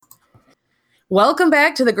Welcome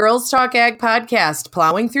back to the Girls Talk Ag podcast,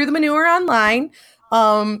 plowing through the manure online.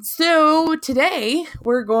 So today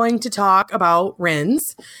we're going to talk about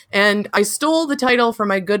RINs, and I stole the title from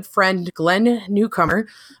my good friend Glenn Newcomer.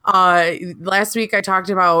 Last week I talked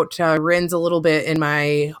about RINs a little bit in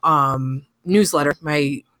my newsletter,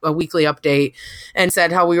 my weekly update, and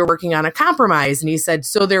said how we were working on a compromise. And he said,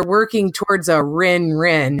 so they're working towards a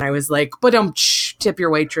RIN. I was like, but tip your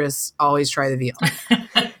waitress, always try the veal.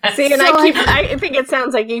 See, and I think it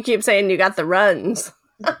sounds like you keep saying you got the runs.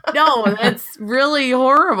 No, that's really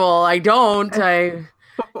horrible. I don't.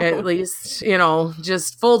 At least,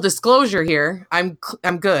 just full disclosure here. I'm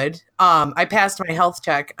good. I passed my health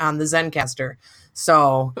check on the Zencastr,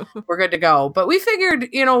 so we're good to go. But we figured,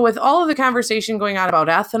 with all of the conversation going on about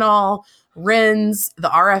ethanol, RINs, the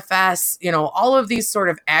RFS, all of these sort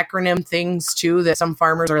of acronym things too, that some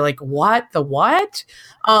farmers are like, what? The what?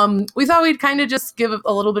 We thought we'd kind of just give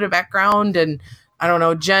a little bit of background. And I don't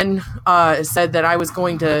know, Jen said that I was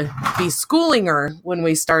going to be schooling her when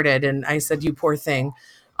we started. And I said, you poor thing.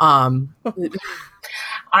 I know.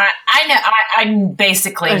 I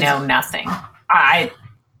basically know nothing.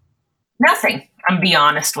 Nothing. I'm be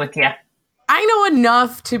honest with you. I know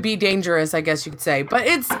enough to be dangerous, I guess you could say, but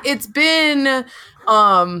it's been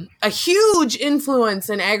a huge influence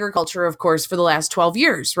in agriculture, of course, for the last 12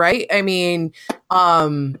 years, right? I mean,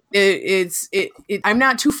 I'm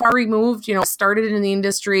not too far removed. Started in the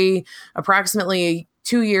industry approximately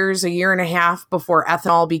 2 years, a year and a half before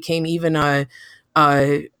ethanol became even a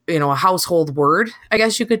household word, I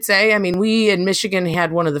guess you could say. I mean, we in Michigan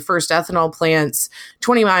had one of the first ethanol plants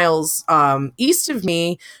 20 miles east of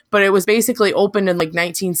me, but it was basically opened in like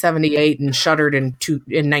 1978 and shuttered in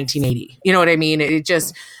 1980. You know what I mean? It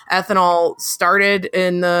just, ethanol started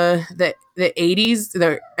in the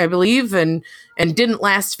 80s, I believe, and didn't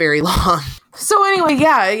last very long. So anyway,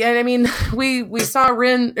 yeah, I mean, we saw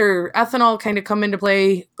RIN or ethanol kind of come into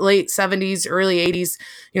play late 70s, early 80s,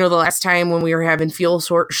 the last time when we were having fuel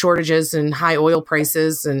shortages and high oil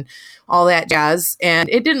prices and all that jazz. And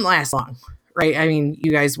it didn't last long, right? I mean,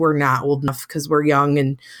 you guys were not old enough because we're young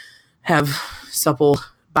and have supple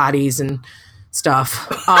bodies and stuff.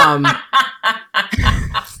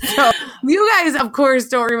 So you guys, of course,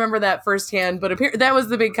 don't remember that firsthand, but that was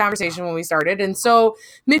the big conversation when we started. And so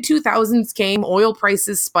mid-2000s came, oil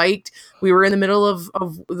prices spiked. We were in the middle of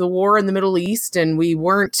the war in the Middle East, and we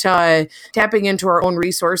weren't tapping into our own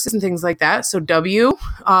resources and things like that. So W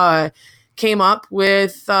came up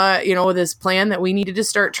with, this plan that we needed to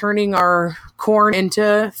start turning our corn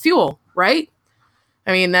into fuel, right?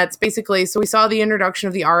 I mean, that's basically, so we saw the introduction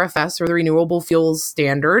of the RFS, or the Renewable Fuels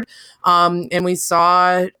Standard, and we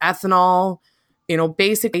saw ethanol,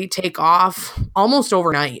 basically take off almost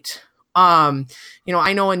overnight. I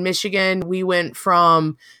know in Michigan, we went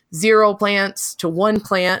from 0 plants to 1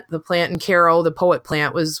 plant. The plant in Caro, the Poet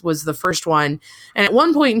plant, was the first one. And at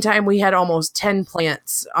one point in time, we had almost 10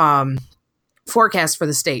 plants forecast for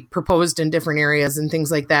the state, proposed in different areas and things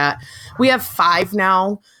like that. We have 5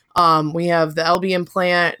 now. We have the Albion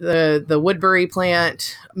plant, the Woodbury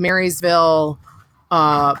plant, Marysville,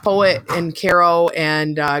 Poet and Caro,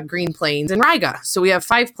 and Green Plains and Riga. So we have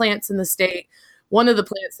 5 plants in the state. One of the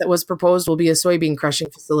plants that was proposed will be a soybean crushing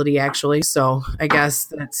facility, actually. So I guess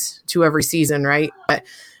that's 2 every season, right? But,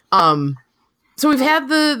 so we've had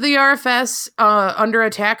the RFS under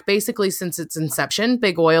attack basically since its inception.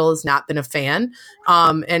 Big Oil has not been a fan.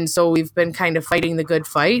 And so we've been kind of fighting the good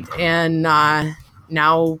fight. And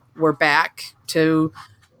now we're back to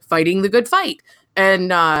fighting the good fight.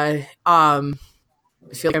 And I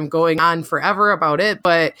feel like I'm going on forever about it,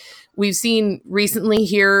 but we've seen recently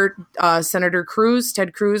here Senator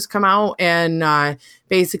Ted Cruz, come out and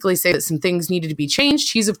basically say that some things needed to be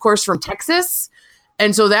changed. He's, of course, from Texas.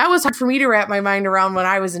 And so that was hard for me to wrap my mind around. When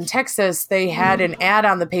I was in Texas, they had an ad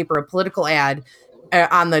on the paper, a political ad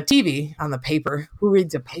on the TV, on the paper. Who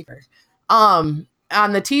reads a paper? On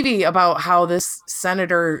the TV about how this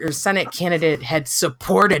senator or Senate candidate had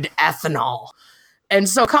supported ethanol. And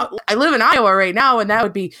so I live in Iowa right now, and that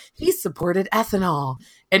would be, he supported ethanol.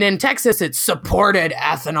 And in Texas, it supported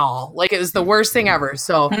ethanol. Like, it was the worst thing ever.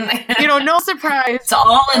 So, no surprise. It's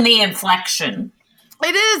all in the inflection.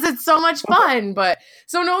 It is. It's so much fun. But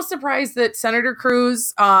so no surprise that Senator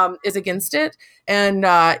Cruz is against it. And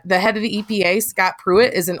the head of the EPA, Scott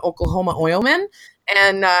Pruitt, is an Oklahoma oilman.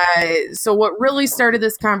 And so what really started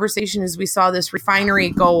this conversation is we saw this refinery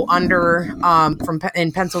go under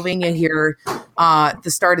in Pennsylvania here at the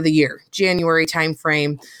start of the year, January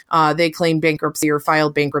timeframe. They claimed bankruptcy or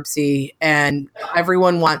filed bankruptcy, and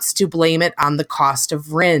everyone wants to blame it on the cost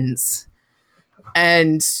of RINs.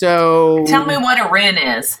 And so Tell me what a RIN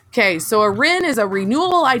is. Okay, so a RIN is a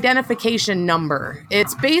renewable identification number.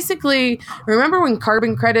 It's basically, remember when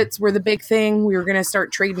carbon credits were the big thing? We were going to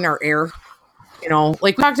start trading our air.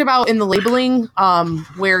 Like we talked about in the labeling,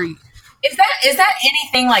 where Is that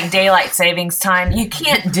anything like daylight savings time? You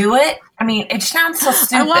can't do it. I mean, it sounds so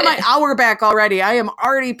stupid. I want my hour back already. I am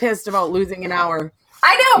already pissed about losing an hour.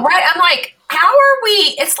 I know, right? I'm like, how are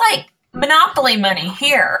we? It's like Monopoly money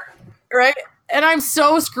here. Right? And I'm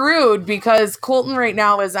so screwed because Colton right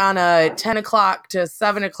now is on a 10 o'clock to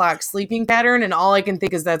 7 o'clock sleeping pattern. And all I can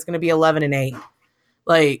think is that's going to be 11 and 8.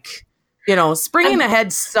 Like, springing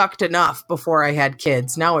ahead sucked enough before I had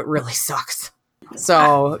kids. Now it really sucks.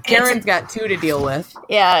 So Karen's got 2 to deal with.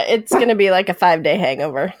 Yeah, it's going to be like a 5-day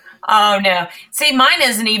hangover. Oh, no. See, mine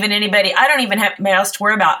isn't even anybody. I don't even have anybody else to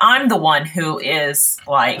worry about. I'm the one who is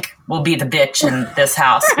like, will be the bitch in this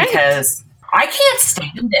house because I can't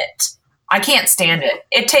stand it. I can't stand it.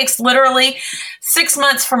 It takes literally 6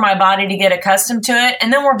 months for my body to get accustomed to it.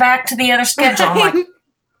 And then we're back to the other schedule. I'm like,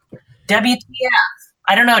 WTF.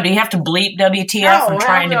 I don't know. Do you have to bleep WTF? I'm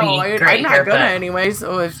trying to be great I'm not here. gonna anyway.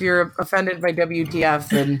 So if you're offended by WTF,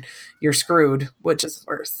 then you're screwed, which is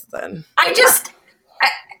worse than. I get.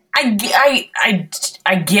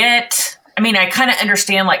 I mean, I kind of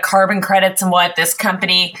understand like carbon credits and what this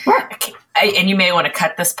company. And you may want to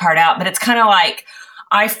cut this part out, but it's kind of like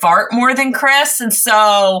I fart more than Chris, and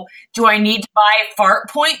so do I need to buy fart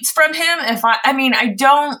points from him? I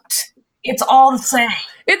don't. It's all the same.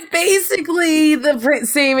 It's basically the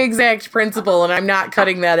same exact principle, and I'm not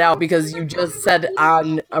cutting that out because you just said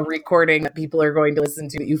on a recording that people are going to listen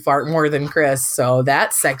to that you fart more than Chris, so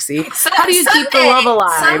that's sexy. How do you keep the love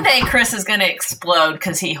alive? Someday Chris is going to explode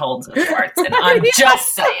because he holds his farts, and I'm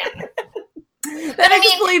just saying. That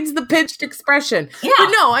explains the pitched expression. Yeah.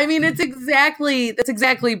 But no, I mean, that's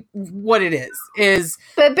exactly what it is.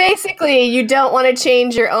 But basically, you don't want to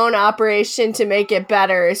change your own operation to make it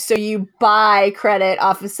better, so you buy credit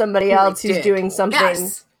off of somebody else who's doing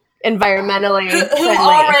something environmentally who friendly.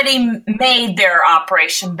 already made their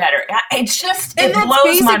operation better. It's just, it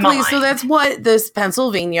blows my mind. So that's what this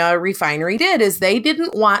Pennsylvania refinery did, is they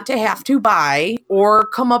didn't want to have to buy or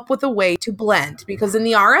come up with a way to blend, because in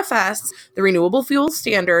the RFS, the Renewable Fuel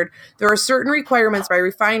Standard, there are certain requirements by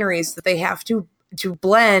refineries that they have to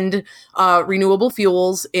blend renewable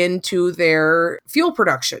fuels into their fuel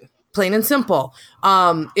production. Plain and simple.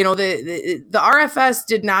 The RFS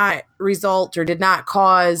did not result or did not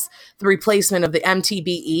cause the replacement of the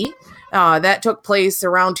MTBE. That took place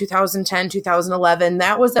around 2010, 2011.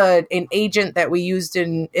 That was an agent that we used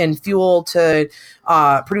in fuel to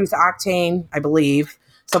produce octane, I believe.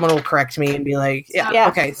 Someone will correct me and be like, yeah.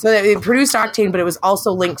 Okay. So it produced octane, but it was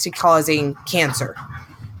also linked to causing cancer.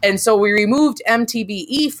 And so we removed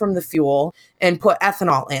MTBE from the fuel and put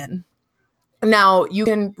ethanol in. Now, you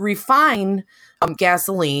can refine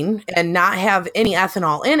gasoline and not have any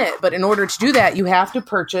ethanol in it. But in order to do that, you have to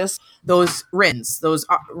purchase those RINs, those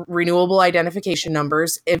renewable identification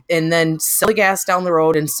numbers, and then sell the gas down the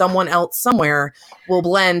road, and someone else somewhere will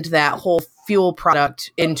blend that whole fuel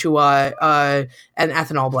product into an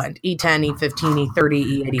ethanol blend, E10, E15, E30,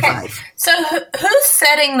 E85. Okay. So who's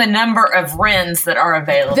setting the number of RINs that are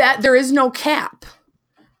available? That there is no cap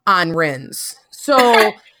on RINs.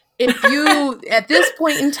 So if you, at this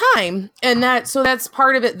point in time, that's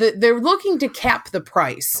part of it, they're looking to cap the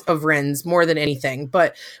price of RINs more than anything.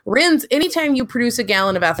 But RINs, anytime you produce a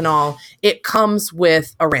gallon of ethanol, it comes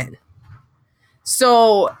with a RIN.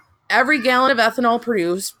 So every gallon of ethanol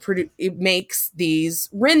produced, it makes these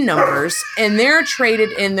RIN numbers, and they're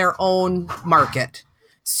traded in their own market.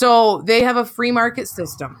 So they have a free market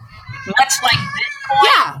system. Much like Bitcoin?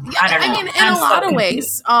 Yeah. I mean, in a lot of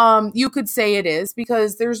ways, you could say it is,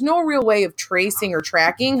 because there's no real way of tracing or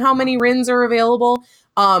tracking how many RINs are available.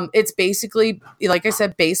 It's basically, like I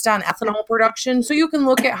said, based on ethanol production. So you can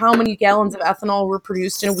look at how many gallons of ethanol were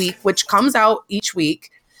produced in a week, which comes out each week,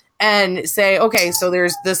 and say, okay, so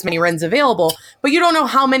there's this many RINs available, but you don't know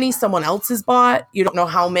how many someone else has bought. You don't know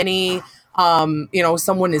how many,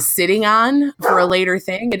 someone is sitting on for a later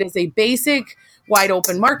thing. It is a basic wide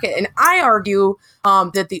open market. And I argue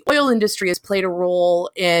that the oil industry has played a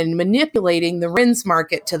role in manipulating the RINs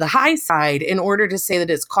market to the high side in order to say that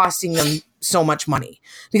it's costing them so much money,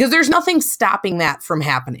 because there's nothing stopping that from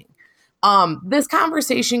happening. This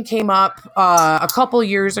conversation came up a couple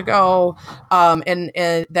years ago, and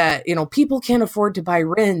that, people can't afford to buy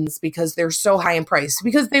RINs because they're so high in price,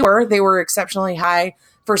 because they were exceptionally high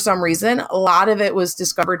for some reason. A lot of it was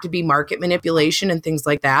discovered to be market manipulation and things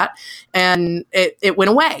like that. And it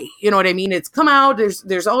went away. You know what I mean? It's come out.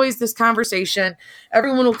 There's always this conversation.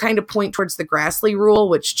 Everyone will kind of point towards the Grassley rule,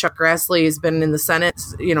 which Chuck Grassley has been in the Senate,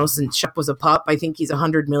 since Chuck was a pup. I think he's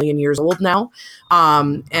 100 million years old now,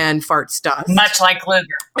 and farts dust. Much like Lugar.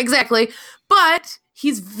 Exactly. But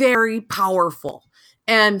he's very powerful.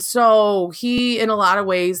 And so he, in a lot of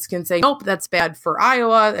ways, can say, nope, that's bad for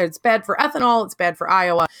Iowa. It's bad for ethanol. It's bad for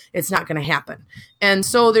Iowa. It's not going to happen. And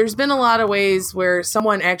so there's been a lot of ways where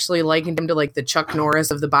someone actually likened him to like the Chuck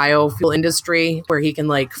Norris of the biofuel industry, where he can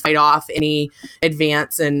like fight off any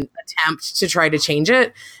advance and attempt to try to change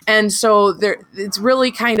it. And so it's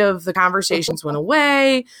really kind of the conversations went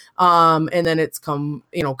away. And then it's come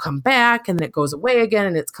back, and then it goes away again,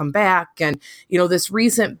 and it's come back. And, this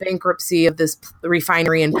recent bankruptcy of this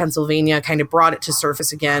refinery in Pennsylvania kind of brought it to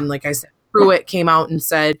surface again. Like I said, Pruitt came out and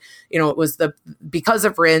said, it was because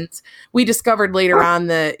of RINs. We discovered later on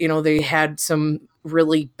that, they had some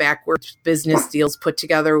really backwards business deals put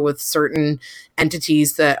together with certain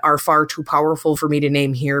entities that are far too powerful for me to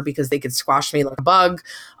name here because they could squash me like a bug.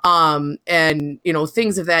 And,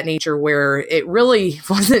 things of that nature where it really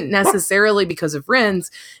wasn't necessarily because of RINs.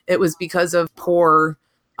 It was because of poor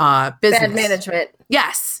business. Bad management.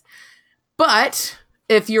 Yes. But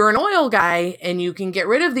if you're an oil guy and you can get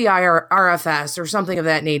rid of the RFS or something of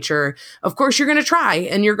that nature, of course you're going to try,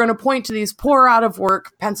 and you're going to point to these poor out of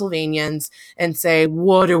work Pennsylvanians and say,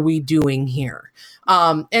 what are we doing here?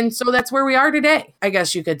 And so that's where we are today, I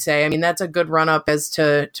guess you could say. I mean, that's a good run up as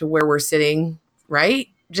to where we're sitting, right?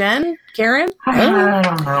 Jen? Karen? I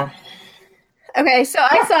don't know. Okay, so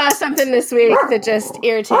I saw something this week that just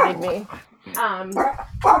irritated me.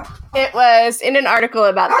 It was in an article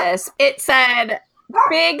about this. It said,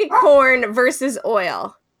 big corn versus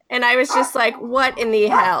oil. And I was just like, what in the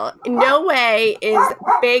hell? No way is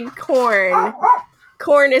big corn.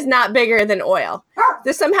 Corn is not bigger than oil.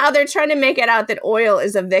 Somehow they're trying to make it out that oil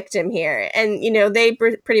is a victim here. And, they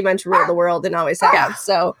pretty much rule the world and always have. Yeah.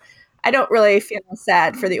 So I don't really feel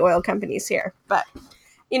sad for the oil companies here. But,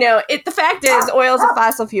 the fact is oil is a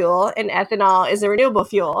fossil fuel and ethanol is a renewable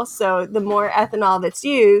fuel. So the more ethanol that's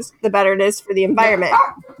used, the better it is for the environment.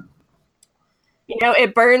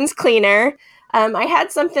 It burns cleaner. I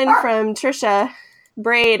had something from Trisha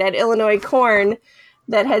Braid at Illinois Corn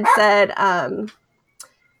that had said,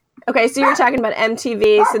 okay, so you were talking about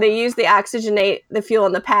MTV. So they used the oxygenate the fuel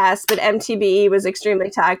in the past, but MTBE was extremely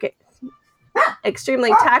toxic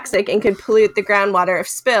and could pollute the groundwater if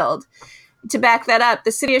spilled. To back that up,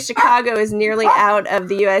 the city of Chicago is nearly out of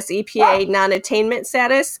the U.S. EPA non-attainment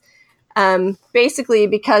status. Basically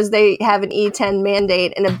because they have an E10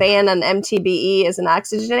 mandate and a ban on MTBE as an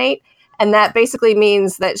oxygenate. And that basically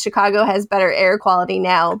means that Chicago has better air quality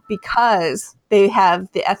now because they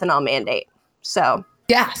have the ethanol mandate. So.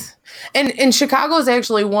 Yes. And Chicago is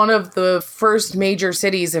actually one of the first major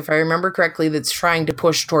cities, if I remember correctly, that's trying to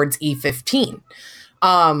push towards E15,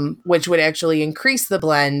 which would actually increase the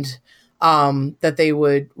blend that they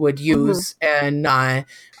would use and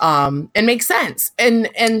make sense.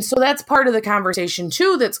 And so that's part of the conversation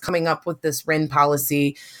too, that's coming up with this RIN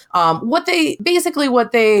policy. What they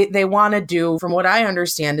want to do, from what I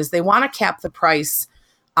understand, is they want to cap the price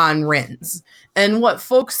on RINs. And what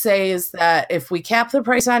folks say is that if we cap the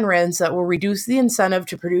price on RINs, that will reduce the incentive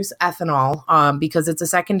to produce ethanol, because it's a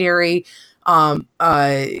secondary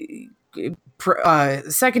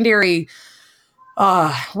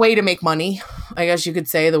way to make money. I guess you could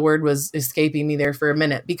say. The word was escaping me there for a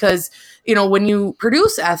minute, because, when you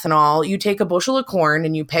produce ethanol, you take a bushel of corn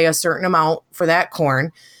and you pay a certain amount for that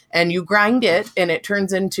corn and you grind it and it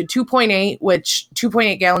turns into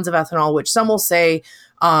 2.8 gallons of ethanol, which some will say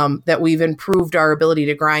that we've improved our ability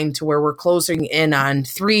to grind to where we're closing in on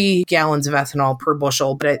 3 gallons of ethanol per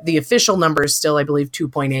bushel. But the official number is still, I believe,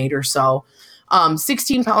 2.8 or so.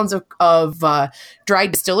 16 pounds of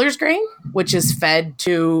dried distiller's grain, which is fed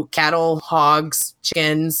to cattle, hogs,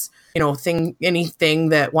 chickens, anything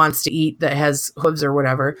that wants to eat that has hooves or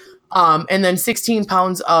whatever. And then 16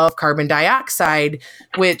 pounds of carbon dioxide,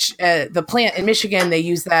 which the plant in Michigan, they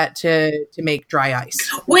use that to make dry ice.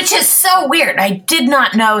 Which is so weird. I did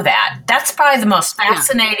not know that. That's probably the most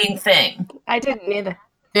fascinating thing. I didn't either.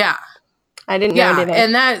 Yeah. I didn't know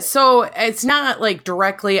anything. And so it's not like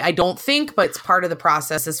directly, I don't think, but it's part of the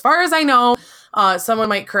process. As far as I know, someone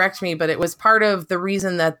might correct me, but it was part of the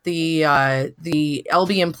reason that the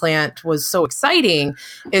Albion plant was so exciting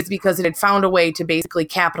is because it had found a way to basically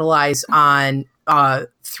capitalize on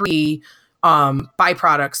 3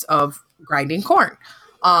 byproducts of grinding corn.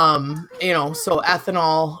 So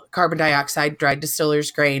ethanol, carbon dioxide, dried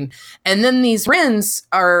distiller's grain. And then these RINs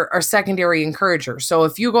are secondary encouragers. So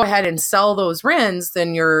if you go ahead and sell those RINs,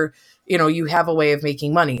 then you have a way of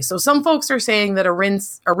making money. So some folks are saying that a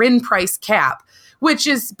RIN price cap, which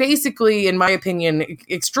is basically, in my opinion,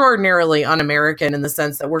 extraordinarily un-American in the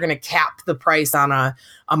sense that we're going to cap the price on a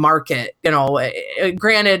market.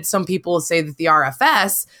 Granted, some people say that the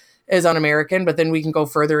RFS is un-American, but then we can go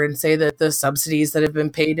further and say that the subsidies that have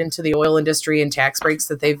been paid into the oil industry and tax breaks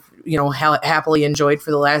that they've, happily enjoyed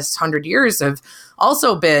for the last 100 years have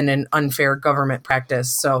also been an unfair government practice.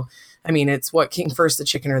 So, it's what came first, the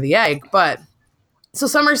chicken or the egg. But so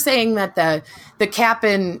some are saying that the cap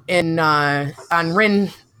on RIN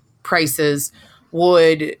prices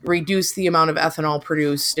would reduce the amount of ethanol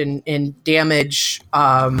produced and damage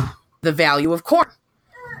the value of corn.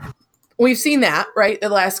 We've seen that, right? The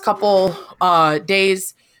last couple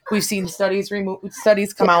days, we've seen studies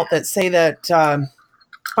come out that say that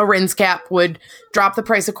a RINs cap would drop the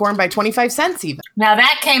price of corn by 25 cents even. Now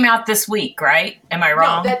that came out this week, right? Am I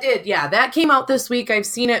wrong? No, that did. Yeah, that came out this week. I've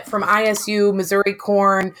seen it from ISU, Missouri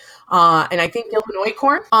Corn, and I think Illinois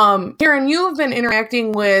Corn. Karen, you've been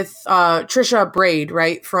interacting with Trisha Braid,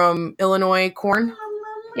 right, from Illinois Corn?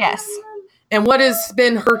 Yes. And what has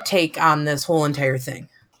been her take on this whole entire thing?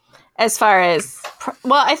 As far as,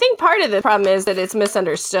 I think part of the problem is that it's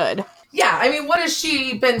misunderstood. Yeah, what has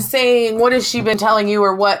she been saying? What has she been telling you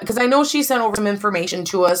or what? Because I know she sent over some information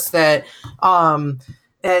to us that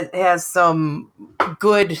has some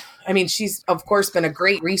good, she's of course been a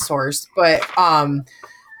great resource, but,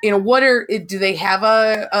 do they have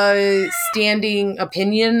a standing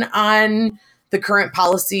opinion on the current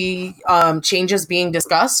policy changes being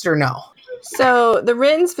discussed or no? So the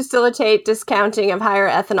RINs facilitate discounting of higher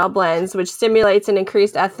ethanol blends, which stimulates an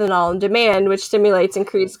increased ethanol demand, which stimulates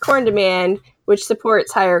increased corn demand, which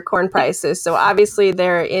supports higher corn prices. So obviously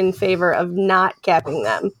they're in favor of not capping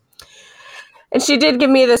them. And she did give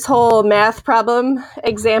me this whole math problem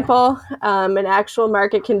example, an actual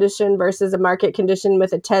market condition versus a market condition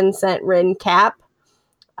with a 10-cent RIN cap.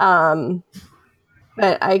 But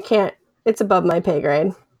I can't, it's above my pay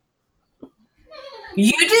grade.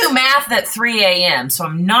 You do math at 3 a.m., so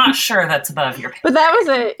I'm not sure that's above your pay. But that was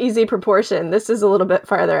an easy proportion. This is a little bit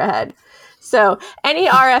farther ahead. So any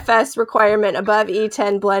RFS requirement above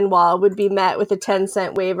E10 blend wall would be met with a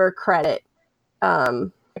 10-cent waiver credit.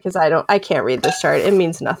 Because I can't read this chart. It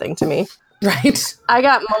means nothing to me. Right. I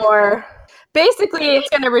got more. Basically, it's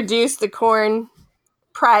going to reduce the corn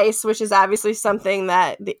price, which is obviously something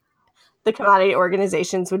that the commodity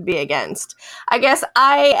organizations would be against. I guess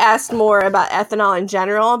I asked more about ethanol in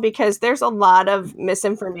general because there's a lot of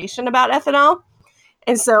misinformation about ethanol.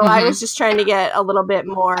 And so I was just trying to get a little bit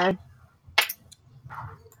more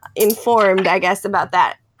informed, I guess, about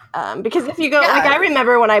that. Because if you go, I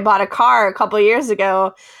remember when I bought a car a couple of years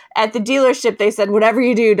ago at the dealership, they said, whatever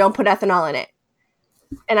you do, don't put ethanol in it.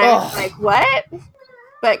 And I was like, what?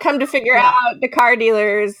 But come to figure out, the car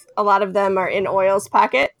dealers, a lot of them are in oil's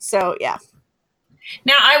pocket. So, yeah.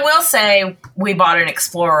 Now, I will say we bought an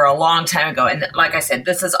Explorer a long time ago. And like I said,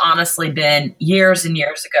 this has honestly been years and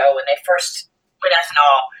years ago when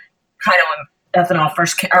ethanol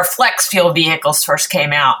first or flex fuel vehicles first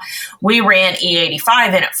came out. We ran E85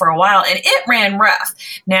 in it for a while, and it ran rough.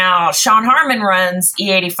 Now, Sean Harmon runs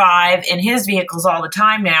E85 in his vehicles all the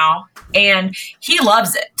time now, and he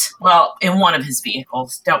loves it. Well, in one of his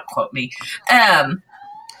vehicles. Don't quote me.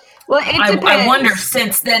 Well, it depends. I wonder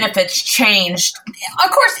since then if it's changed.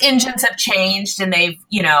 Of course, engines have changed, and they've,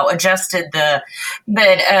 adjusted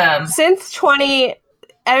since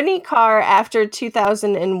any car after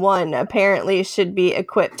 2001 apparently should be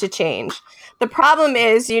equipped to change. The problem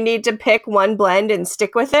is you need to pick one blend and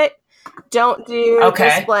stick with it. Don't do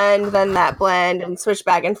this blend, then that blend, and switch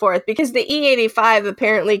back and forth. Because the E85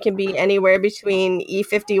 apparently can be anywhere between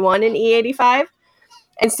E51 and E85.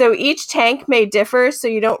 And so each tank may differ, so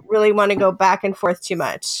you don't really want to go back and forth too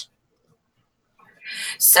much.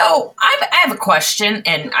 So I have a question,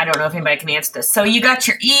 and I don't know if anybody can answer this. So you got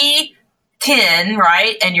your E10,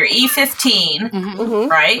 right? And your E15,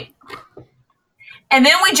 right? And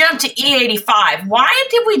then we jumped to E85. Why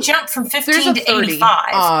did we jump from 15 to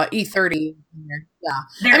 85? E30. Yeah.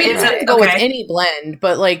 You can go with any blend,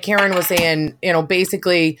 but like Karen was saying,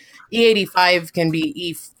 basically E85 can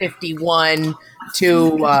be E51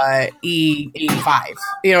 to E85.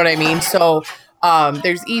 You know what I mean? So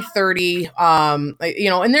there's E30,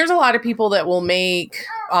 and there's a lot of people that will make,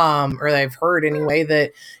 or I've heard anyway,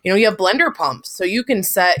 that, you have blender pumps. So you can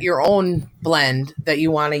set your own blend that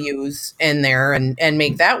you want to use in there and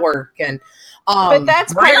make that work. And But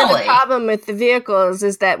that's part of the Really? problem with the vehicles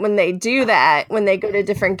is that when they do that, when they go to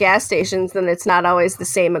different gas stations, then it's not always the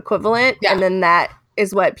same equivalent. Yeah. And then that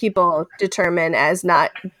is what people determine as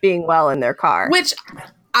not being well in their car. Which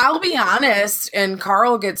I'll be honest, and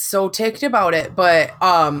Carl gets so ticked about it, but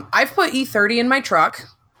I've put E30 in my truck,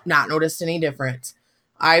 not noticed any difference.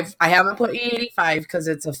 I haven't put E85 because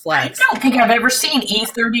it's a I flex. don't think I've ever seen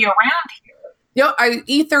E30 around here.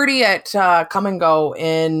 E30 at Come and Go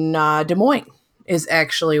in Des Moines is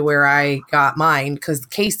actually where I got mine because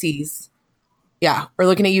Casey's. Yeah, we're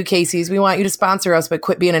looking at you, Casey's. We want you to sponsor us, but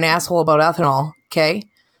quit being an asshole about ethanol, okay?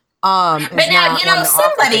 But now,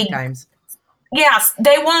 somebody. Yes,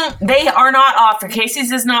 they won't. They are not offering.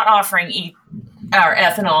 Casey's is not offering or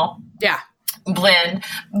ethanol. Yeah. Blend,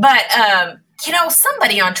 but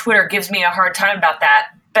somebody on Twitter gives me a hard time about that.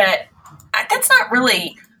 But that's not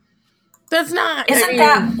really. That's not. Isn't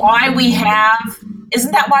that why we have?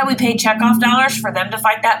 Isn't that why we pay checkoff dollars for them to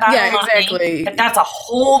fight that battle? Yeah, not exactly. me? But that's a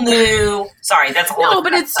whole new. Sorry, that's a whole. No,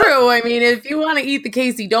 but it's true. I mean, if you want to eat the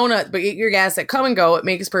Casey donut but get your gas at Come and Go, it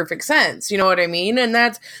makes perfect sense. You know what I mean? And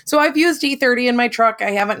that's so. I've used E30 in my truck.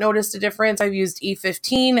 I haven't noticed a difference. I've used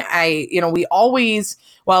E15. We always.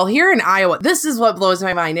 Well, here in Iowa, this is what blows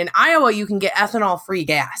my mind. In Iowa, you can get ethanol-free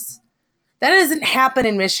gas. That doesn't happen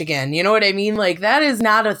in Michigan. You know what I mean? Like, that is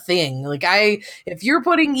not a thing. Like, if you're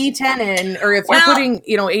putting E10 in, or if you're putting,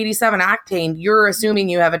 87 octane, you're assuming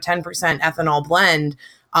you have a 10% ethanol blend,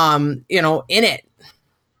 in it.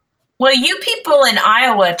 Well, you people in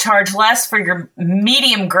Iowa charge less for your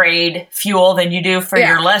medium grade fuel than you do for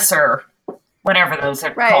your lesser, whatever those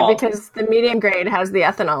are called. Right, because the medium grade has the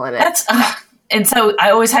ethanol in it. And so I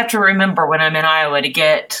always have to remember when I'm in Iowa to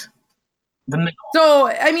get the middle. So,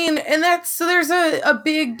 I mean, there's a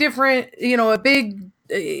big different, there's a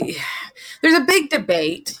big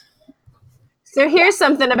debate. So here's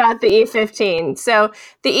something about the E15. So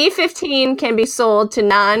the E15 can be sold to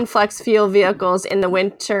non-flex fuel vehicles in the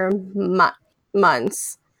winter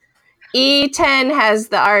months. E10 has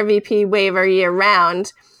the RVP waiver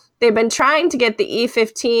year-round. They've been trying to get the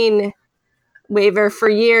E15 waiver for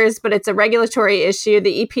years, but it's a regulatory issue.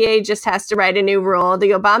 The EPA just has to write a new rule.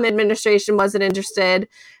 The Obama administration wasn't interested.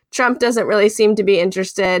 Trump doesn't really seem to be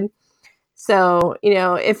interested. So,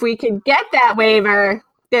 if we could get that waiver,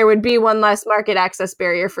 there would be one less market access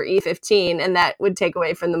barrier for E15, and that would take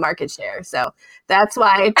away from the market share. So that's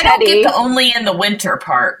why I don't get the only in the winter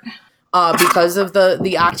part. Because of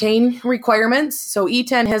the octane requirements. So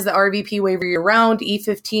E10 has the RVP waiver year round.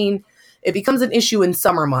 E15, it becomes an issue in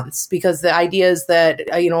summer months because the idea is that,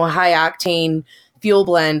 a high octane fuel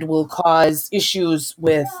blend will cause issues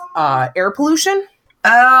with air pollution.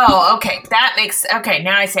 Oh, okay.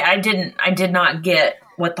 Now I see. I did not get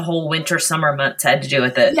what the whole winter summer months had to do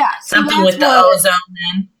with it. Yeah. Something with the ozone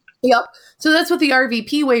then. Yep. So that's what the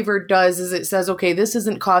RVP waiver does is it says, okay, this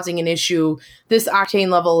isn't causing an issue. This octane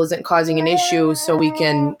level isn't causing an issue, so we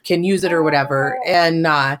can use it or whatever. And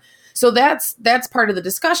so that's part of the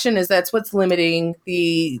discussion is that's what's limiting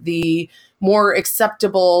the more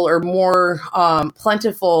acceptable or more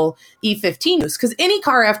plentiful E15 use. Because any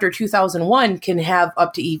car after 2001 can have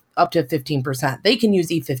up to 15%. They can use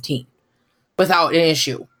E15 without an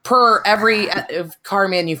issue per every car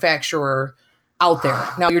manufacturer out there.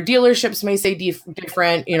 Now, your dealerships may say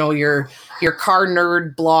different, your car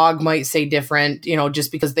nerd blog might say different,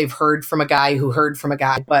 just because they've heard from a guy who heard from a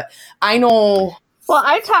guy. But I know. Well,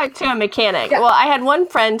 I talked to a mechanic. Yeah. Well, I had one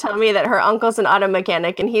friend tell me that her uncle's an auto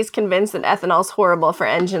mechanic and he's convinced that ethanol's horrible for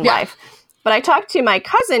engine life. But I talked to my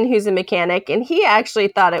cousin who's a mechanic and he actually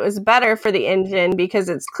thought it was better for the engine because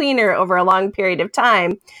it's cleaner over a long period of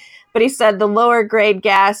time. But he said the lower grade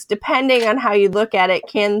gas, depending on how you look at it,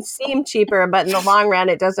 can seem cheaper, but in the long run,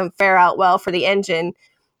 it doesn't fare out well for the engine.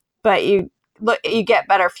 But you get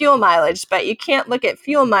better fuel mileage, but you can't look at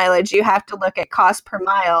fuel mileage. You have to look at cost per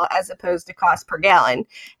mile as opposed to cost per gallon.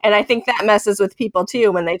 And I think that messes with people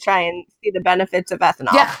too when they try and see the benefits of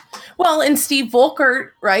ethanol. Yeah. Well, and Steve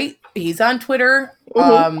Volkert, right? He's on Twitter.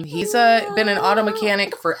 Mm-hmm. He's been an auto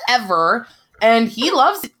mechanic forever and he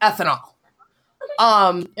loves ethanol.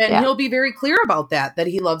 He'll be very clear about that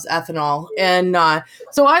he loves ethanol. And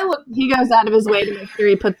so he goes out of his way to make sure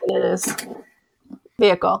he puts it in his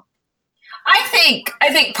vehicle. I think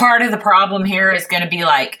part of the problem here is going to be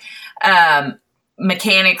like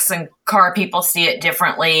mechanics and car people see it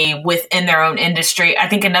differently within their own industry. I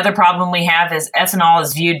think another problem we have is ethanol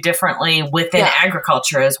is viewed differently within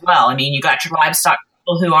agriculture as well. I mean, you got your livestock people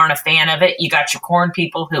people who aren't a fan of it. You got your corn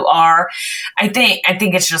people who are. I think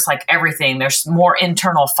it's just like everything. There's more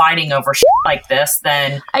internal fighting over shit like this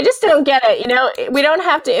than. I just don't get it. We don't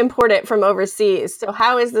have to import it from overseas. So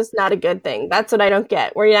how is this not a good thing? That's what I don't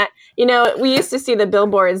get. We're not, we used to see the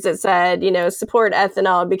billboards that said, support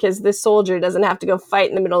ethanol because this soldier doesn't have to go fight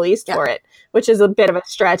in the Middle East for it, which is a bit of a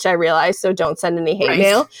stretch, I realize. So don't send any hate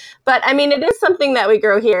mail. But I mean, it is something that we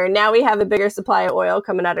grow here. Now we have a bigger supply of oil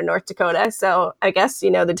coming out of North Dakota. So I guess, the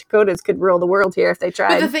Dakotas could rule the world here if they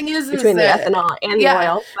tried. But the thing is between the that, ethanol and the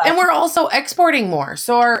oil. But. And we're also exporting more.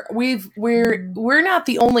 So we're not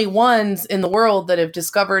the only ones in the world that have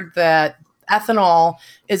discovered that ethanol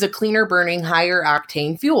is a cleaner burning, higher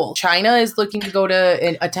octane fuel. China is looking to go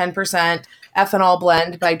to a 10% ethanol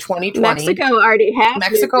blend by 2020. Mexico already has.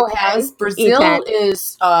 Mexico has. Brazil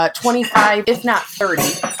is 25, if not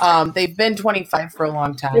 30. They've been 25 for a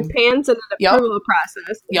long time. Japan's in the approval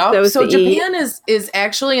process. Yep. So Japan is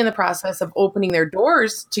actually in the process of opening their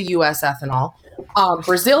doors to U.S. ethanol.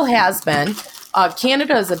 Brazil has been.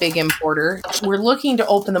 Canada is a big importer. We're looking to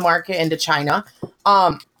open the market into China.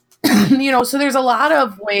 So there's a lot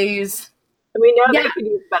of ways. We know they could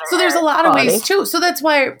use better. So there's a lot of ways too. So that's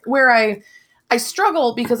where I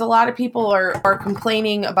struggle, because a lot of people are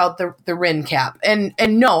complaining about the RIN cap. And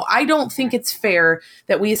no, I don't think it's fair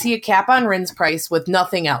that we see a cap on RIN's price with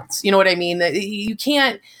nothing else. You know what I mean? You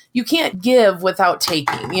can't give without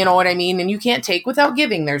taking, you know what I mean? And you can't take without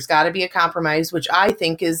giving. There's got to be a compromise, which I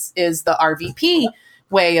think is the RVP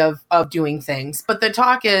way of doing things. But the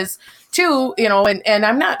talk is too, and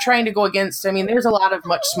I'm not trying to go against, there's a lot of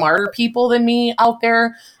much smarter people than me out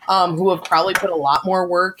there who have probably put a lot more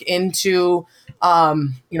work into,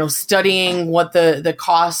 studying what the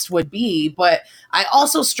cost would be. But I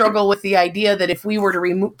also struggle with the idea that if we were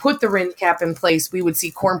to put the RIN cap in place, we would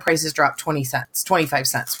see corn prices drop 20 cents, 25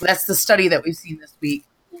 cents. That's the study that we've seen this week.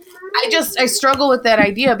 I struggle with that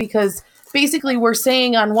idea, because basically we're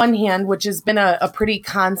saying on one hand, which has been a pretty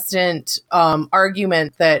constant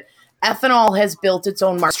argument, that ethanol has built its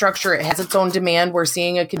own market structure. It has its own demand. We're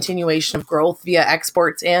seeing a continuation of growth via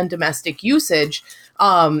exports and domestic usage.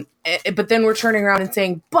 But then we're turning around and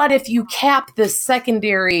saying, but if you cap this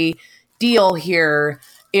secondary deal here,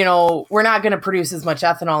 we're not going to produce as much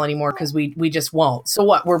ethanol anymore, because we just won't. So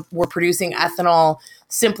what? We're producing ethanol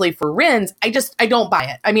simply for RINs. I don't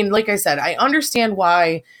buy it. Like I said, I understand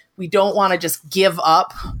why we don't want to just give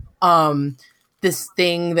up this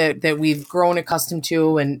thing that we've grown accustomed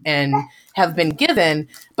to and have been given.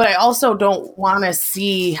 But I also don't want to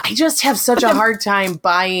see, I just have such a hard time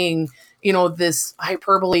buying, this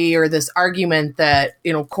hyperbole or this argument that,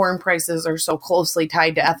 corn prices are so closely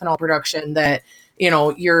tied to ethanol production that,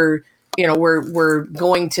 we're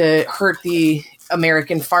going to hurt the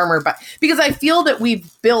American farmer. But because I feel that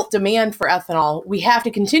we've built demand for ethanol, we have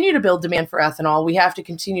to continue to build demand for ethanol. We have to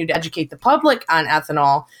continue to educate the public on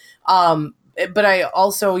ethanol. But I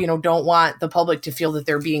also, don't want the public to feel that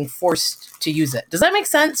they're being forced to use it. Does that make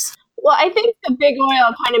sense? Well, I think the big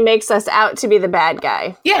oil kind of makes us out to be the bad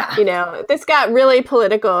guy. Yeah. This got really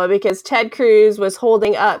political because Ted Cruz was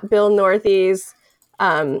holding up Bill Northey's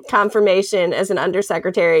confirmation as an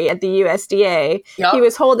undersecretary at the USDA. Yep. He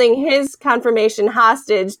was holding his confirmation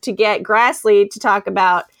hostage to get Grassley to talk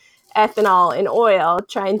about ethanol and oil,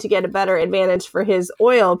 trying to get a better advantage for his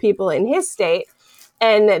oil people in his state.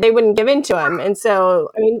 And they wouldn't give in to him. And so,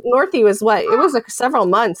 Northey was it was several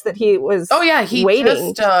months that he was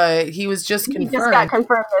waiting. He was just confirmed. He just got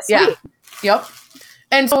confirmed this week. Yep.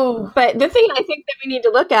 And so... But the thing I think that we need to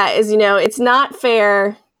look at is, it's not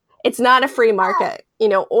fair. It's not a free market.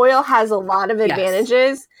 Oil has a lot of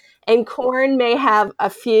advantages. And corn may have a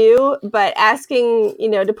few, but asking,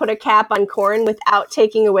 to put a cap on corn without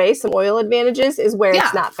taking away some oil advantages is where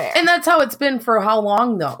it's not fair. And that's how it's been for how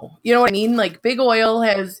long, though? You know what I mean? Like, big oil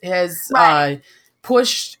has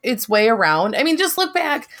pushed its way around. Just look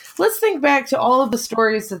back. Let's think back to all of the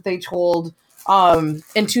stories that they told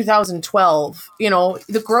in 2012.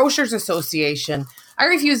 The Grocers Association. I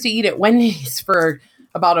refused to eat at Wendy's for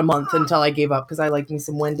about a month until I gave up because I like me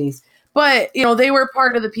some Wendy's. But, they were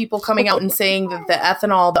part of the people coming out and saying that the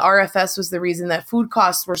ethanol, the RFS, was the reason that food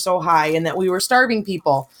costs were so high and that we were starving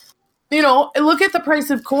people. Look at the price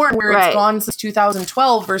of corn, where it's gone since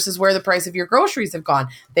 2012 versus where the price of your groceries have gone.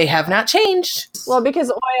 They have not changed. Well,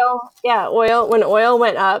 because when oil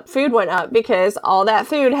went up, food went up because all that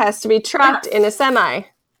food has to be trucked in a semi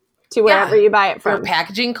to wherever you buy it from. Your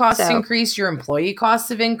packaging costs increase, your employee costs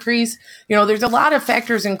have increased. There's a lot of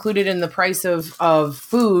factors included in the price of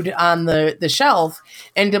food on the shelf.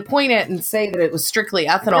 And to point at and say that it was strictly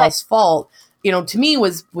ethanol's fault, to me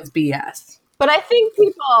was BS. But I think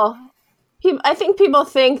I think people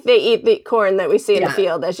think they eat the corn that we see in the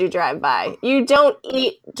field as you drive by. You don't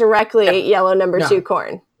eat directly yellow number 2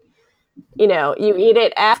 corn. You know, you eat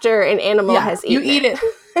it after an animal has eaten you eat it.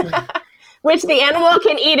 Which the animal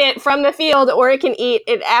can eat it from the field, or it can eat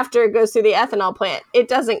it after it goes through the ethanol plant. It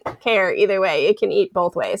doesn't care either way. It can eat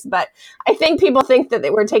both ways. But I think people think that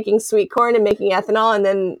we're taking sweet corn and making ethanol, and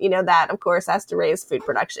then, you know, that, of course, has to raise food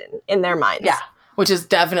production in their minds. Yeah, which is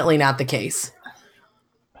definitely not the case.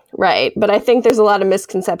 Right. But I think there's a lot of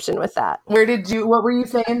misconception with that. What were you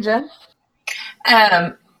saying, Jen?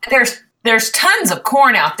 There's tons of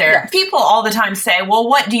corn out there. Yeah. People all the time say, well,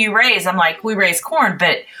 what do you raise? I'm like, we raise corn,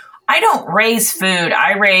 but I don't raise food.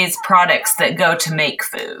 I raise products that go to make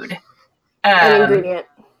food.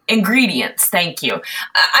 Ingredients. Thank you.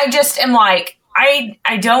 I just am like, I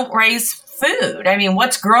don't raise food. I mean,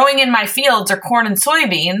 what's growing in my fields are corn and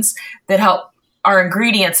soybeans that help our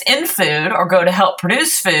ingredients in food or go to help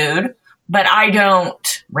produce food, but I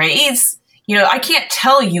don't raise, you know, I can't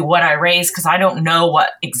tell you what I raise because I don't know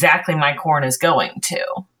what exactly my corn is going to.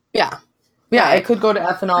 Yeah. Yeah, it could go to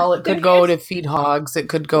ethanol. It could go to feed hogs. It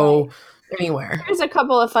could go anywhere. Here's a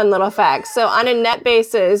couple of fun little facts. So on a net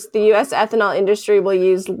basis, the U.S. ethanol industry will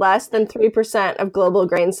use less than 3% of global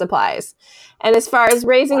grain supplies. And as far as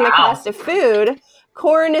raising the cost of food,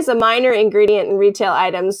 corn is a minor ingredient in retail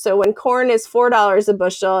items. So when corn is $4 a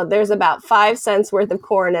bushel, there's about 5 cents worth of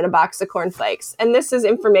corn in a box of cornflakes. And this is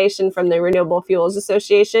information from the Renewable Fuels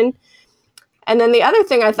Association. And then the other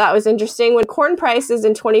thing I thought was interesting, when corn prices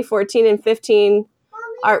in 2014 and 15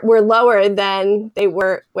 were lower than they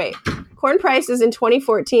were, corn prices in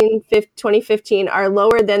 2015 are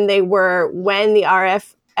lower than they were when the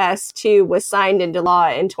RFS2 was signed into law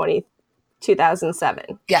in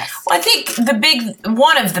 2007. Yes. Well, I think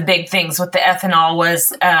one of the big things with the ethanol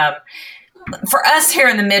was, for us here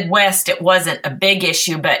in the Midwest, it wasn't a big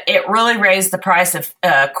issue, but it really raised the price of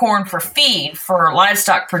corn for feed for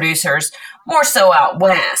livestock producers, more so out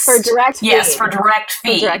west. For direct feed. Yes, for direct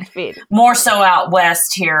feed. For direct feed. More so out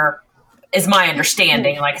west here is my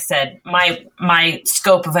understanding. Like I said, my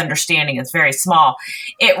scope of understanding is very small.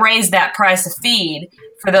 It raised that price of feed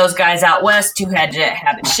for those guys out west who had to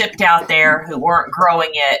have it shipped out there, who weren't growing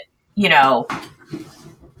it, you know,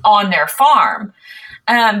 on their farm.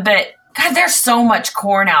 But God, there's so much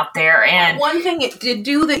corn out there. And one thing it did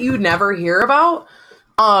do that you never hear about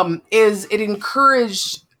is it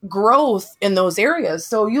encouraged growth in those areas.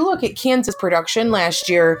 So you look at Kansas production last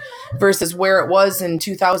year versus where it was in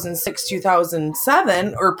 2006,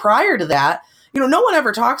 2007, or prior to that. You know, no one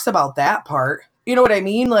ever talks about that part. You know what I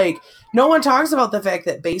mean? Like, no one talks about the fact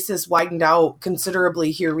that basis widened out considerably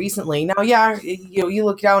here recently. Now, yeah, you know, you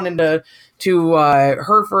look down into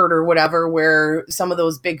Hereford or whatever, where some of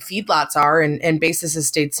those big feedlots are, and basis has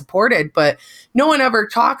stayed supported. But no one ever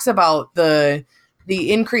talks about the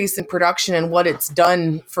increase in production and what it's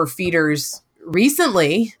done for feeders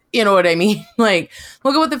recently. You know what I mean? Like,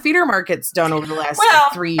 look at what the feeder market's done over the last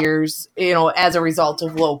 3 years, you know, as a result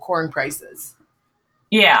of low corn prices.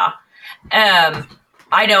 Yeah.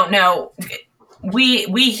 I don't know.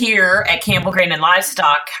 We here at Campbell Grain and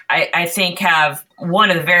Livestock, I think, have one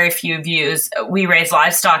of the very few views. We raise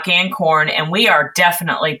livestock and corn, and we are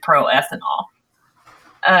definitely pro-ethanol.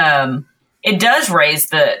 It does raise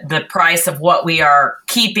the price of what we are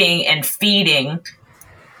keeping and feeding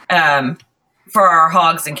for our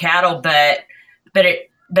hogs and cattle, but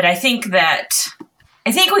I think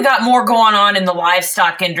we got more going on in the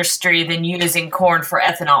livestock industry than using corn for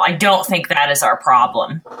ethanol. I don't think that is our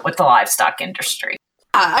problem with the livestock industry.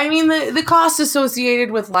 I mean, the cost associated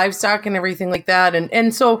with livestock and everything like that.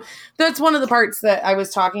 And so that's one of the parts that I was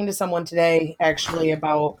talking to someone today, actually,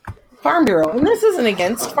 about Farm Bureau. And this isn't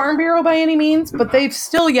against Farm Bureau by any means, but they've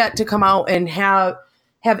still yet to come out and have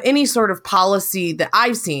any sort of policy that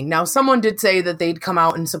I've seen. Now, someone did say that they'd come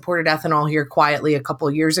out and supported ethanol here quietly a couple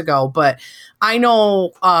of years ago, but I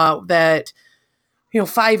know that, you know,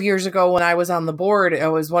 5 years ago when I was on the board,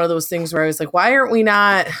 it was one of those things where I was like, why aren't we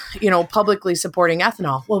not, you know, publicly supporting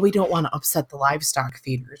ethanol? Well, we don't want to upset the livestock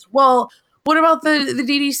feeders. Well, what about the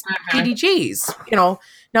DDGs? You know,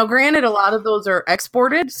 now granted, a lot of those are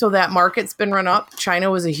exported, so that market's been run up. China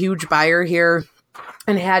was a huge buyer here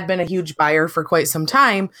and had been a huge buyer for quite some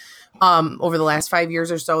time. Over the last 5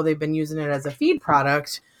 years or so, they've been using it as a feed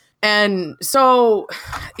product. And so,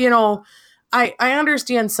 you know, I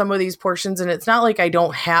understand some of these portions, and it's not like I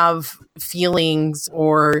don't have feelings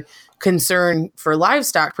or concern for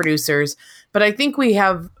livestock producers, but I think we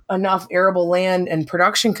have enough arable land and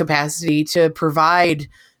production capacity to provide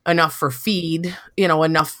enough for feed, you know,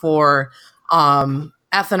 enough for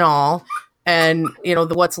ethanol, And,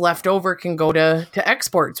 what's left over can go to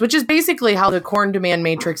exports, which is basically how the corn demand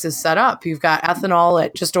matrix is set up. You've got ethanol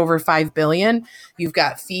at just over 5 billion. You've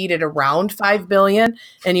got feed at around 5 billion,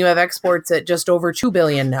 and you have exports at just over 2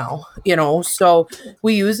 billion now, so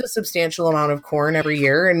we use a substantial amount of corn every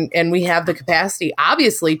year, and we have the capacity,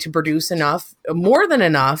 obviously, to produce enough, more than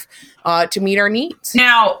enough, to meet our needs.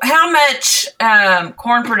 Now, how much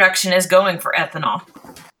corn production is going for ethanol?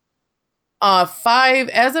 5,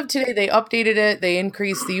 as of today, they updated it. They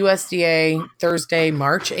increased the USDA Thursday,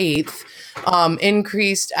 March 8th,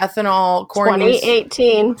 increased ethanol corn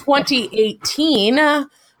 2018,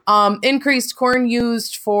 increased corn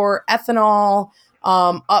used for ethanol,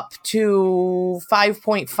 up to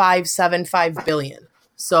 5.575 billion.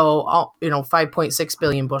 So, 5.6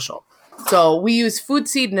 billion bushel. So we use food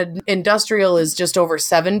seed and industrial is just over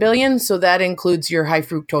 7 billion. So that includes your high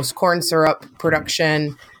fructose corn syrup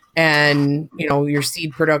production, and, your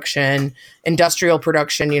seed production, industrial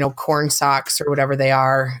production, corn socks or whatever they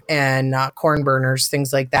are, and corn burners,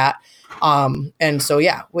 things like that. And so,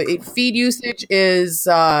 feed usage is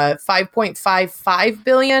 5.55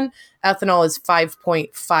 billion. Ethanol is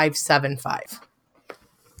 5.575.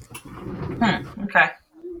 Okay.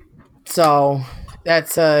 So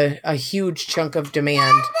that's a huge chunk of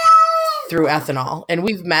demand through ethanol. And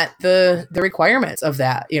we've met the requirements of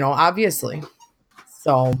that, obviously.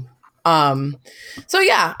 So I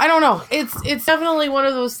don't know. It's definitely one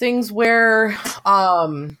of those things where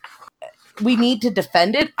we need to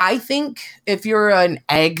defend it. I think if you're an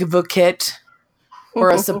advocate or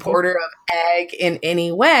a supporter of ag in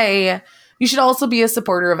any way, you should also be a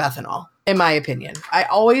supporter of ethanol, in my opinion. I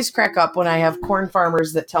always crack up when I have corn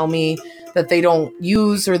farmers that tell me that they don't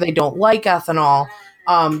use or they don't like ethanol.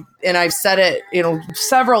 And I've said it,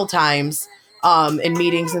 several times in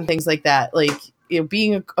meetings and things like that. Like,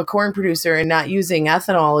 being a corn producer and not using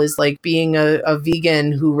ethanol is like being a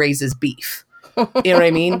vegan who raises beef. You know what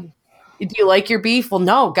I mean? Do you like your beef? Well,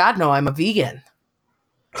 no, God, no, I'm a vegan.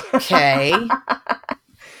 Okay.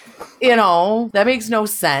 That makes no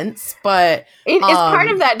sense, but is part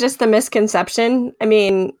of that just the misconception? I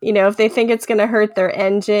mean, if they think it's going to hurt their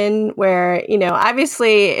engine, where,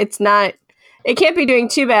 obviously it can't be doing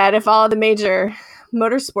too bad if all the major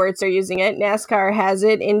motorsports are using it. NASCAR has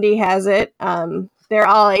it. Indy has it. They're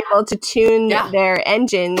all able to tune their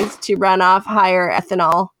engines to run off higher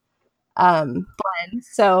ethanol blends.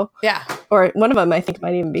 So, or one of them I think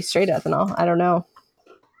might even be straight ethanol. I don't know.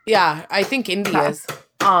 Yeah, I think Indy is.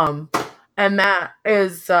 And that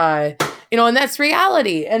is, and that's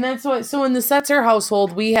reality. And that's what, so in the Setzer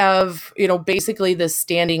household, we have, basically this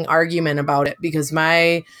standing argument about it, because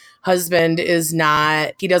my husband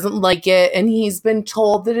he doesn't like it, and he's been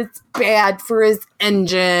told that it's bad for his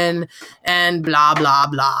engine and blah, blah,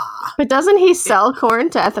 blah. But doesn't he sell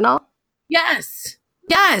corn to ethanol? Yes.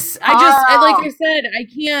 Like I said, I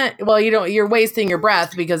can't, well, you're wasting your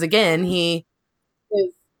breath, because again, he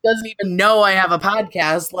doesn't even know I have a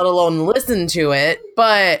podcast, let alone listen to it.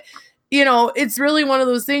 But, it's really one of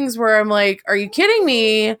those things where I'm like, are you kidding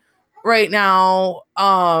me right now?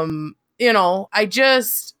 I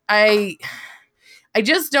just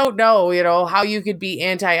don't know, how you could be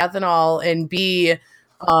anti-ethanol and be, in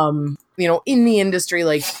the industry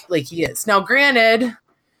like he is. Now, granted,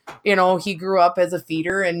 he grew up as a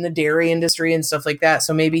feeder in the dairy industry and stuff like that.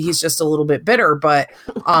 So maybe he's just a little bit bitter, but,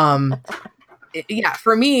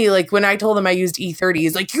 for me, like when I told him I used E30,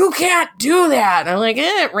 he's like, you can't do that. And I'm like,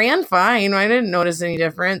 it ran fine. I didn't notice any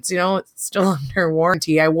difference. It's still under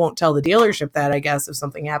warranty. I won't tell the dealership that, I guess, if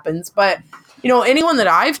something happens. But, anyone that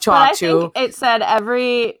I've talked to. It said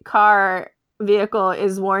every car vehicle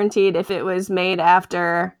is warranted if it was made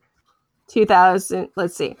after 2000.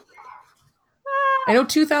 Let's see. I know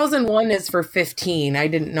 2001 is for 15. I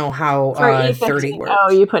didn't know how 30 works.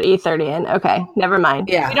 Oh, you put E30 in. Okay, never mind.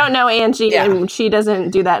 Yeah. We don't know Angie, and she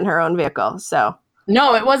doesn't do that in her own vehicle. So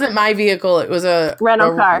no, it wasn't my vehicle. It was a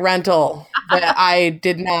car rental. But I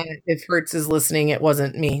did not. If Hertz is listening, it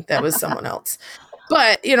wasn't me. That was someone else.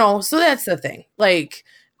 But so that's the thing. Like,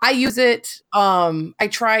 I use it. I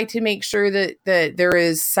try to make sure that there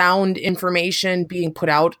is sound information being put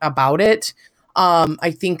out about it.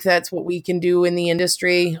 I think that's what we can do in the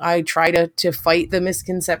industry. I try to fight the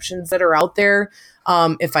misconceptions that are out there,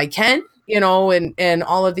 if I can, and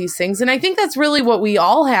all of these things. And I think that's really what we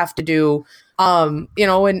all have to do, and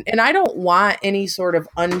I don't want any sort of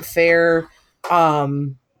unfair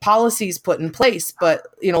policies put in place. But,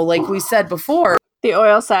 like we said before, the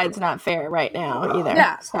oil side's not fair right now either.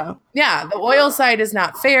 Yeah. So the oil side is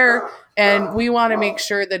not fair. And we want to make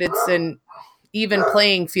sure that it's an even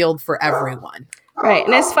playing field for everyone. Right.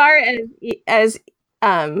 And as far as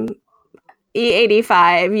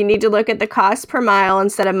E85, you need to look at the cost per mile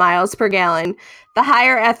instead of miles per gallon. The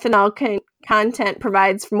higher ethanol content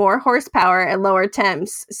provides more horsepower at lower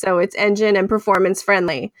temps, so it's engine and performance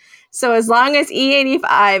friendly. So as long as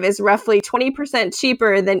E85 is roughly 20%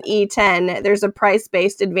 cheaper than E10, there's a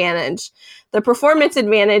price-based advantage. The performance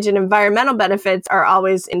advantage and environmental benefits are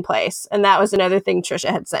always in place. And that was another thing Trisha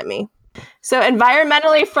had sent me. So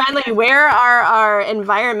environmentally friendly, where are our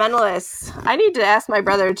environmentalists? I need to ask my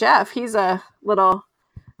brother Jeff. He's a little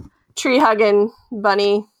tree-hugging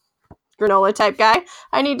bunny granola type guy.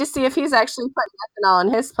 I need to see if he's actually putting ethanol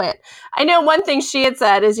in his plant. I know one thing she had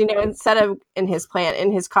said is, instead of in his plant,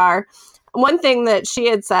 in his car, one thing that she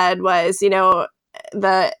had said was,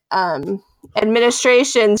 the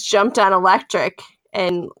administrations jumped on electric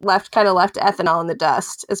and left ethanol in the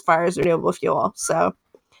dust as far as renewable fuel. So,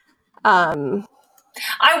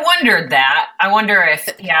 I wondered that. I wonder if,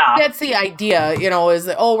 that's the idea, is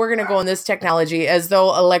that, we're going to go in this technology as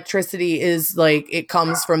though electricity is like, it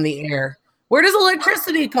comes from the air. Where does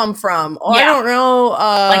electricity come from? I don't know.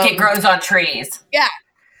 Like it grows on trees. Yeah.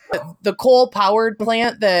 The coal powered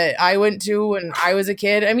plant that I went to when I was a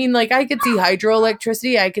kid. I mean, like I could see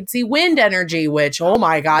hydroelectricity. I could see wind energy, which, oh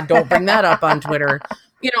my God, don't bring that up on Twitter.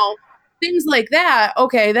 Things like that,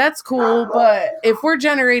 okay, that's cool. But if we're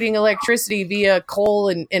generating electricity via coal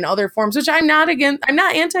and other forms, which I'm not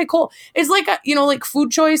anti-coal. It's like, like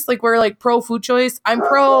food choice, like we're like pro food choice. I'm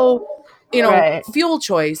pro, right. Fuel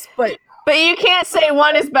choice. But you can't say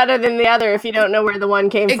one is better than the other if you don't know where the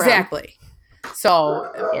one came from. Exactly. So,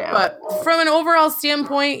 but from an overall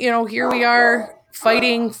standpoint, here we are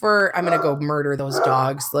fighting for, I'm going to go murder those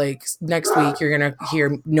dogs. Like next week, you're going to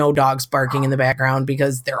hear no dogs barking in the background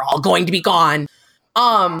because they're all going to be gone.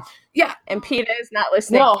 Yeah. And PETA is not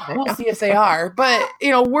listening. No, we'll see if they are. But,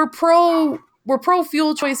 we're pro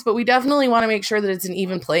fuel choice, but we definitely want to make sure that it's an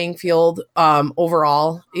even playing field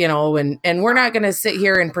overall, and we're not going to sit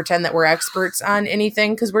here and pretend that we're experts on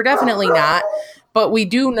anything because we're definitely not. But we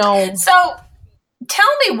do know. So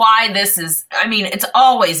tell me why this is, it's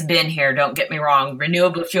always been here, don't get me wrong,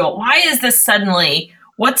 renewable fuel. Why is this suddenly,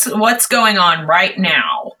 what's going on right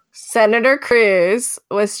now? Senator Cruz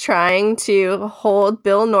was trying to hold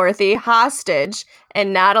Bill Northey hostage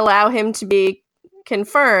and not allow him to be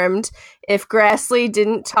confirmed if Grassley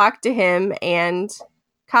didn't talk to him and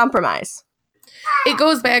compromise. It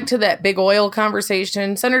goes back to that big oil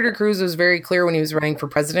conversation. Senator Cruz was very clear when he was running for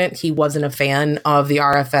president. He wasn't a fan of the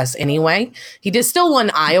RFS anyway. He did still won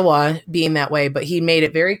Iowa being that way, but he made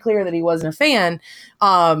it very clear that he wasn't a fan.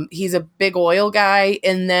 He's a big oil guy.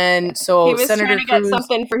 And then, so he was Senator trying to Cruz, get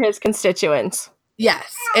something for his constituents.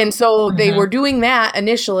 Yes. And so they were doing that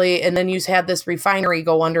initially. And then you had this refinery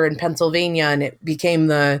go under in Pennsylvania and it became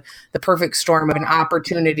the perfect storm of an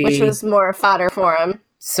opportunity. Which was more fodder for him.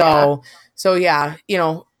 So yeah,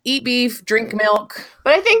 eat beef, drink milk.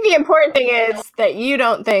 But I think the important thing is that you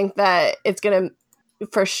don't think that it's going to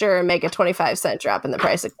for sure make a 25-cent drop in the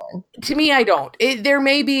price of corn. To me, I don't. There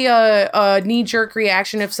may be a knee-jerk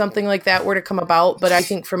reaction if something like that were to come about, but I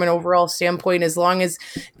think from an overall standpoint, as long as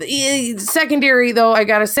secondary, though, I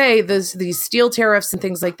gotta say, these steel taraffs and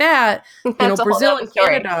things like that, Brazil and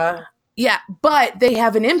Canada. Yeah, but they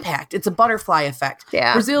have an impact. It's a butterfly effect.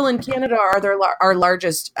 Yeah. Brazil and Canada are our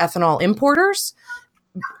largest ethanol importers.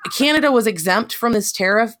 Canada was exempt from this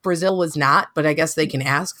tariff. Brazil was not, but I guess they can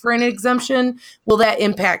ask for an exemption. Will that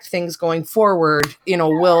impact things going forward?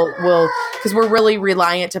 Will because we're really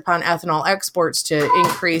reliant upon ethanol exports to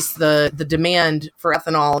increase the demand for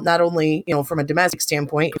ethanol, not only, from a domestic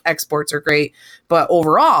standpoint, exports are great, but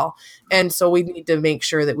overall. And so we need to make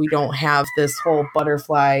sure that we don't have this whole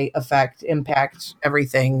butterfly effect impact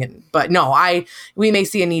everything. But no, we may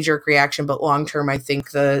see a knee-jerk reaction, but long-term, I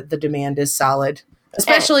think the demand is solid.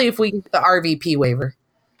 Especially if we get the RVP waiver.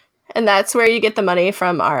 And that's where you get the money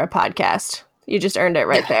from our podcast. You just earned it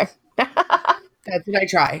right there. That's what I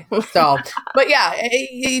try. So, but yeah,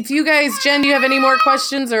 if you guys, Jen, do you have any more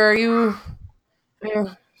questions or are you?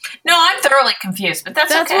 No, I'm thoroughly confused, but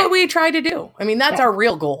that's okay. What we try to do. That's our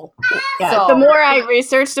real goal. Yeah. So, the more I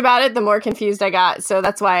researched about it, the more confused I got. So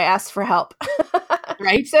that's why I asked for help.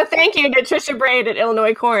 Right. So thank you to Trisha Braid at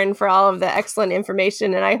Illinois Corn for all of the excellent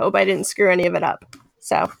information. And I hope I didn't screw any of it up.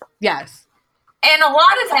 So, yes. And a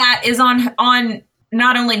lot of that is on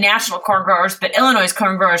not only National Corn Growers, but Illinois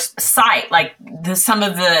Corn Growers site, like some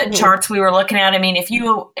of the charts we were looking at.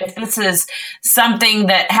 If this is something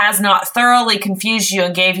that has not thoroughly confused you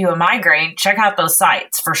and gave you a migraine, check out those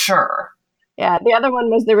sites for sure. Yeah, the other one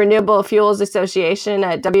was the Renewable Fuels Association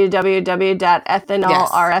at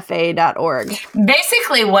www.ethanolrfa.org.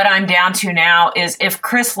 Basically, what I'm down to now is if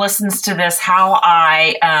Chris listens to this, how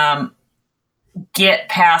I get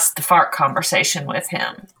past the fart conversation with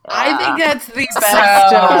him. I think that's the best.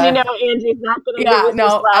 Because Angie's not going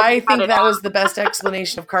to I think that was the best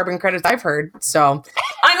explanation of carbon credits I've heard. So,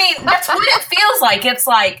 I mean, that's what it feels like. It's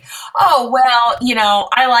like, oh, well,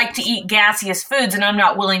 I like to eat gaseous foods and I'm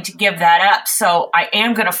not willing to give that up. So I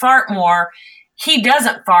am going to fart more. He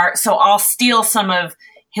doesn't fart, so I'll steal some of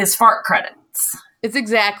his fart credits. It's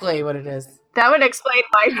exactly what it is. That would explain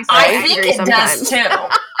why he's I think it does too.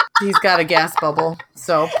 He's got a gas bubble.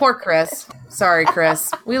 So poor Chris. Sorry,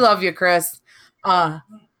 Chris. We love you, Chris.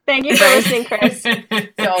 Thank you for listening, Chris. And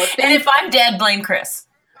if I'm dead, blame Chris.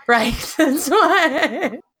 Right. That's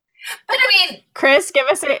why. But I mean, Chris, give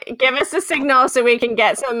us a signal so we can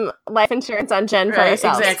get some life insurance on Jen for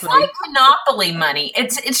ourselves. Exactly. It's like Monopoly money.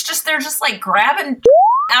 It's just they're just like grabbing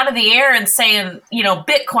out of the air and saying,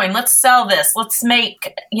 Bitcoin, let's sell this. Let's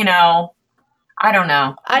make, I don't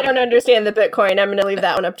know. I don't understand the Bitcoin. I'm going to leave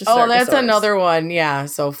that one up to Circusaurus. Oh, that's another one. Yeah.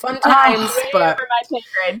 So fun times.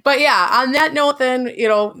 But yeah, on that note, then,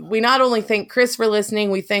 we not only thank Chris for listening,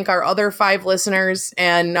 we thank our other 5 listeners.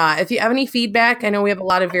 And if you have any feedback, I know we have a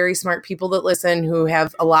lot of very smart people that listen who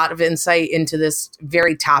have a lot of insight into this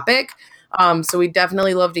very topic. So we'd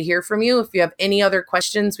definitely love to hear from you. If you have any other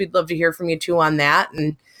questions, we'd love to hear from you too on that.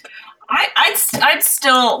 And I'd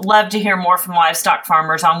still love to hear more from livestock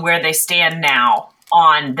farmers on where they stand now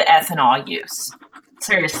on the ethanol use.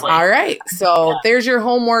 Seriously. All right. So there's your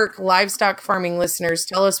homework, livestock farming listeners.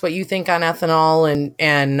 Tell us what you think on ethanol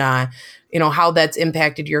and how that's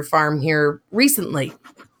impacted your farm here recently.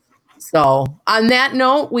 So on that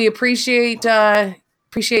note, we appreciate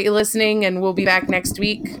you listening, and we'll be back next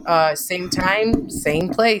week. Same time, same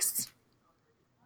place.